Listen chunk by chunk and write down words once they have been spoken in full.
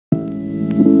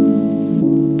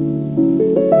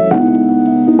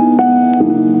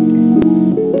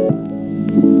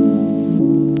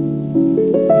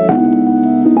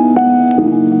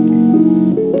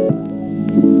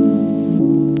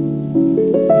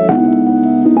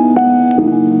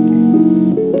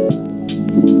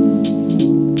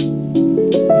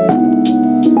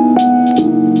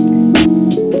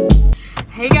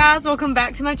welcome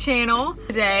back to my channel.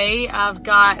 Today I've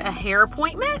got a hair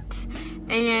appointment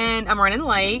and I'm running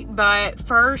late, but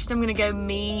first I'm gonna go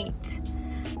meet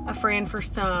a friend for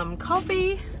some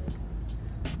coffee.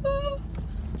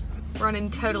 Running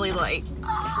totally late.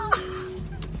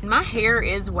 My hair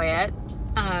is wet.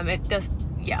 I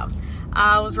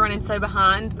was running so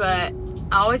behind, but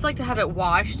I always like to have it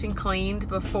washed and cleaned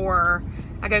before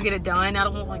I go get it done. I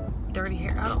don't want like dirty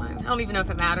hair. I don't even know if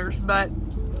it matters, but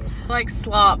like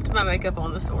slopped my makeup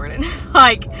on this morning.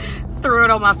 Like threw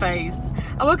it on my face.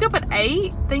 I woke up at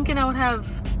 8 thinking I would have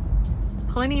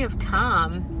plenty of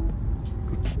time,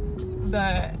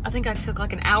 but I think I took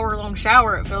like an hour-long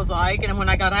shower, it feels like, and then when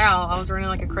I got out I was running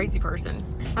like a crazy person.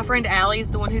 My friend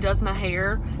Allie's the one who does my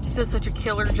hair. She does such a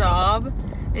killer job,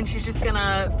 and she's just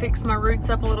gonna fix my roots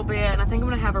up a little bit, and I think I'm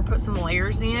gonna have her put some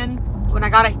layers in. When I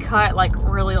got it cut, like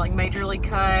really like majorly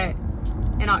cut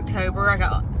in October,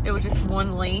 it was just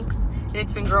one length, and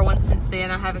it's been growing since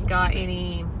then. I haven't got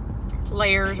any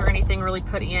layers or anything really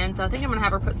put in, so I think I'm gonna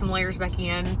have her put some layers back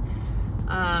in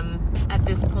at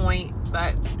this point,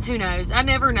 but who knows? I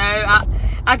never know.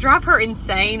 I drive her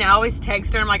insane. I always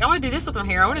text her. I'm like, I want to do this with my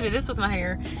hair. I want to do this with my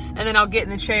hair, and then I'll get in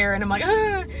the chair and I'm like,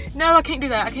 no, I can't do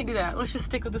that. I can't do that. Let's just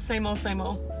stick with the same old, same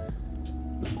old.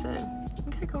 So,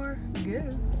 okay, car,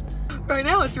 good. Right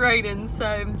now it's raining,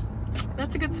 so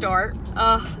that's a good start.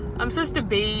 I'm supposed to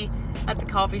be at the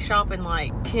coffee shop in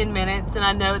like 10 minutes, and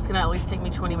I know it's gonna at least take me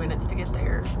 20 minutes to get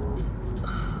there.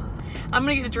 I'm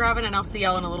gonna get to driving, and I'll see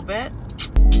y'all in a little bit.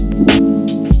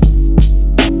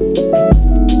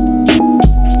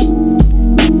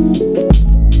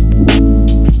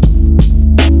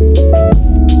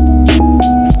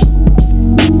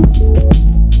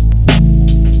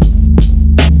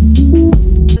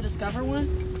 The Discover one?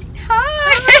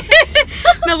 Hi!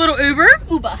 My little Uber?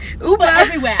 Uber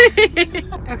everywhere.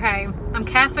 Okay, I'm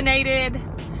caffeinated.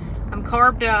 I'm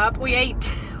carbed up. We ate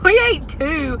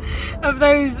 2 of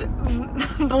those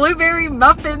blueberry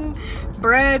muffin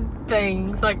bread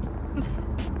things. Like,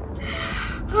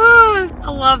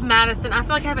 I love Madison. I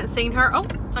feel like I haven't seen her. Oh,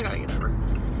 I gotta get over.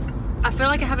 I feel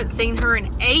like I haven't seen her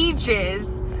in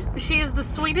ages. She is the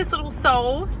sweetest little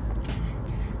soul.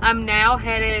 I'm now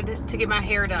headed to get my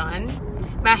hair done.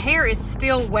 My hair is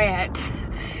still wet,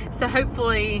 so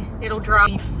hopefully it'll dry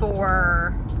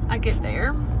before I get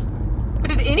there. But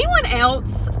did anyone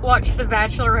else watch The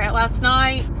Bachelorette last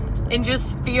night and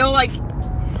just feel like,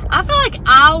 I feel like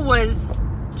I was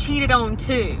cheated on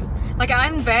too. Like I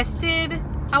invested,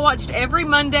 I watched every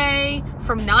Monday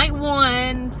from night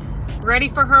 1, ready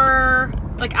for her.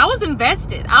 Like I was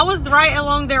invested. I was right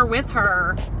along there with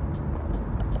her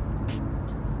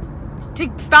to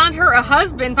find her a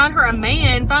husband, find her a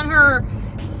man, find her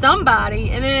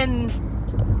somebody, and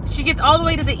then she gets all the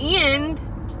way to the end.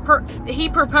 He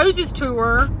proposes to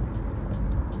her,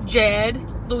 Jed,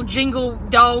 little jingle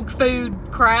dog food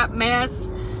crap mess.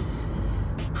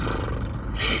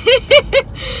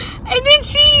 And then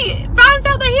she finds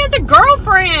out that he has a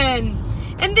girlfriend.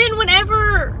 And then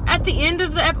whenever at the end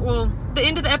of the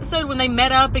episode when they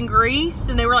met up in Greece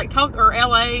and they were like or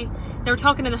LA, they were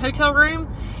talking in the hotel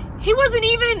room, he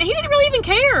didn't really even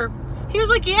care. He was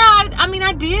like, yeah, I mean,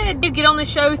 I did get on the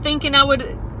show thinking I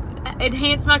would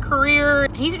enhance my career.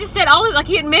 He just said like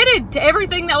he admitted to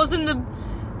everything that was in the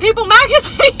People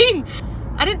magazine.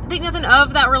 I didn't think nothing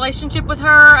of that relationship with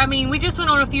her. I mean, we just went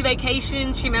on a few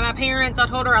vacations. She met my parents. I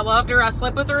told her I loved her. I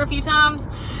slept with her a few times.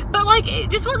 But like, it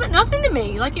just wasn't nothing to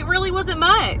me. Like, it really wasn't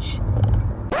much.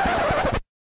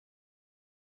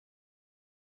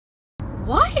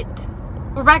 What?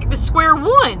 We're back to square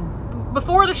one.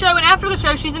 Before the show and after the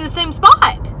show, she's in the same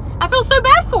spot. I feel so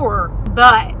bad for her.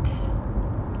 But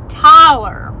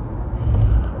Tyler,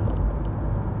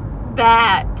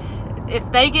 that if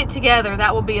they get together,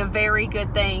 that will be a very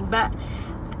good thing. But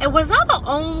was I the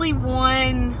only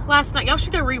one last night? Y'all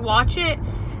should go rewatch it.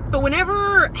 But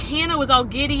whenever Hannah was all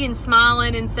giddy and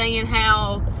smiling and saying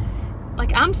how,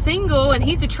 like, I'm single and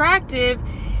he's attractive,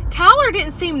 Tyler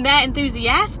didn't seem that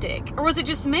enthusiastic. Or was it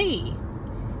just me?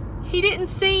 He didn't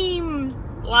seem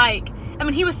like, I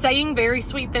mean, he was saying very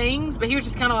sweet things, but he was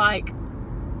just kind of like,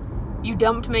 you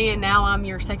dumped me and now I'm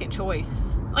your second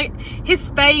choice. Like, his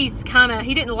face kind of,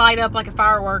 he didn't light up like a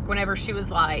firework whenever she was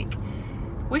like,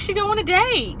 we should go on a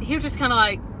date. He was just kind of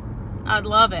like, I'd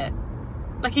love it.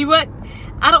 Like, he would,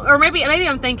 I don't, or maybe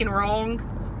I'm thinking wrong,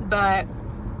 but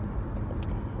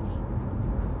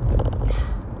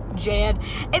Jed,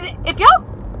 and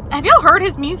have y'all heard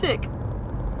his music?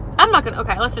 I'm not gonna,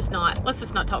 okay, let's just not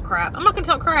talk crap. I'm not gonna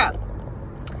talk crap.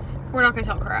 We're not gonna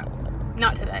talk crap.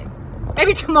 Not today.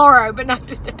 Maybe tomorrow, but not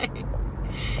today.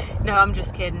 No, I'm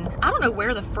just kidding. I don't know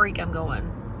where the freak I'm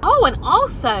going. Oh, and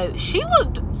also, she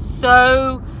looked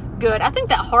so good. I think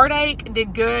that heartache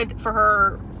did good for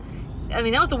her. I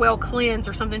mean, that was a well cleanse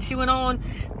or something she went on,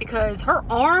 because her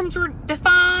arms were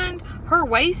defined. Her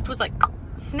waist was like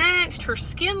snatched. Her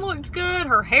skin looked good.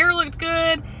 Her hair looked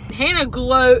good. Hannah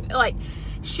glowed, like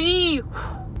she,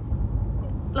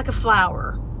 like a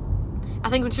flower. I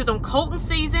think when she was on Colton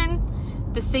season,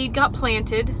 the seed got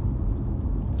planted,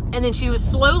 and then she was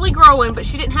slowly growing, but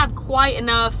she didn't have quite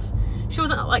enough. She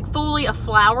wasn't like fully a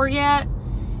flower yet.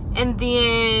 And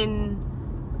then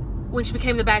when she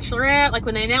became the Bachelorette, like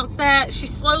when they announced that, she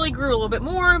slowly grew a little bit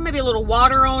more, maybe a little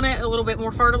water on it, a little bit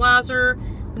more fertilizer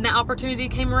when that opportunity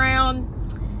came around.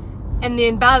 And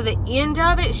then by the end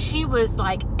of it, she was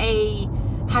like a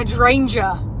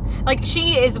hydrangea. Like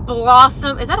she is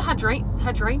blossom. Is that a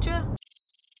hydrangea?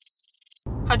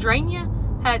 Hydrangea?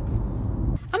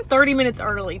 I'm 30 minutes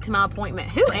early to my appointment.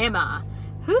 Who am I?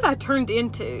 Who have I turned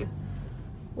into?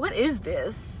 What is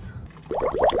this?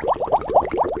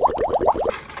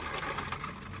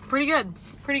 Pretty good.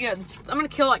 Pretty good. So I'm gonna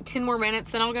kill like 10 more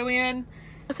minutes, then I'll go in.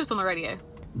 Let's do what's on the radio.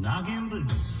 Noggin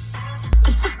loose.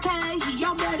 It's okay, he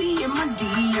already in my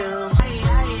DM.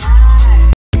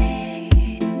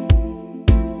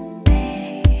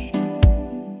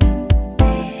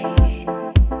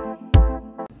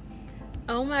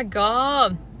 Oh my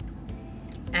God.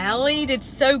 Allie did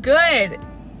so good.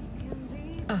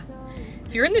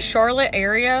 If you're in the Charlotte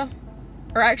area,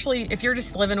 or actually if you're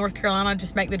just living in North Carolina,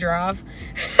 just make the drive.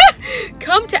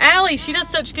 Come to Allie. She does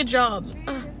such good jobs.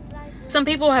 Some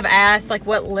people have asked like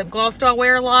what lip gloss do I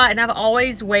wear a lot, and I've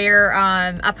always wear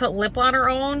I put lip liner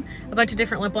on, a bunch of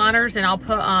different lip liners, and I'll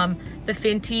put the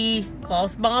Fenty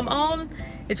Gloss Bomb on.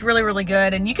 It's really, really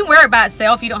good, and you can wear it by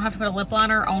itself. You don't have to put a lip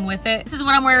liner on with it. This is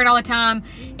what I'm wearing all the time.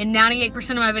 In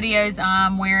 98% of my videos,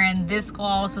 I'm wearing this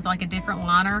gloss with like a different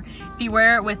liner. If you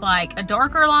wear it with like a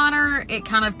darker liner, it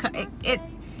kind of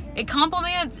it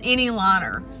complements any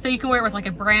liner. So you can wear it with like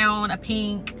a brown, a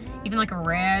pink, even like a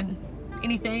red,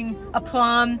 anything, a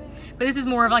plum. But this is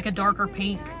more of like a darker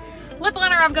pink lip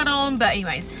liner I've got on. But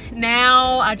anyways,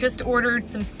 now I just ordered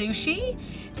some sushi.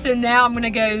 So now I'm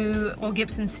gonna go, well,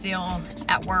 Gibson's still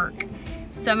at work.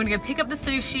 So I'm gonna go pick up the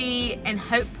sushi, and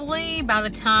hopefully by the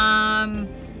time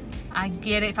I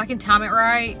get it, if I can time it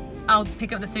right, I'll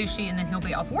pick up the sushi and then he'll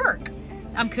be off work.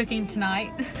 I'm cooking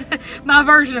tonight. My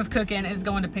version of cooking is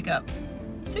going to pick up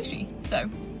sushi, so.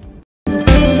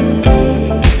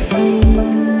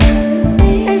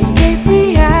 Escape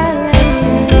reality.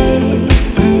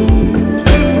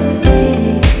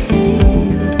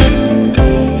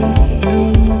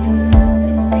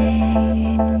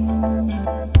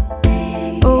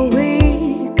 Oh,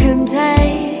 we can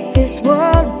take this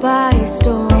world by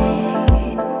storm.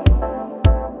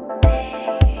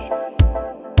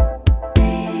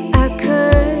 I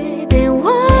couldn't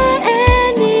want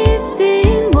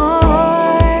anything more.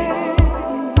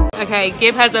 Okay,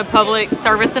 Gib has a public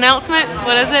service announcement.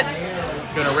 What is it?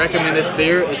 Gonna recommend this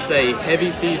beer. It's a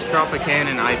Heavy Seas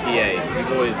Tropicana IPA. You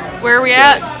boys. Where are we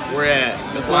at? We're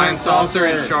at the Flying Saucer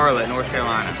in Charlotte, North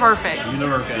Carolina. Perfect.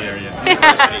 University area.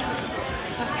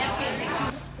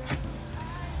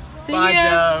 See Bye, ya.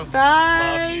 Joe.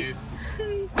 Bye. Love you.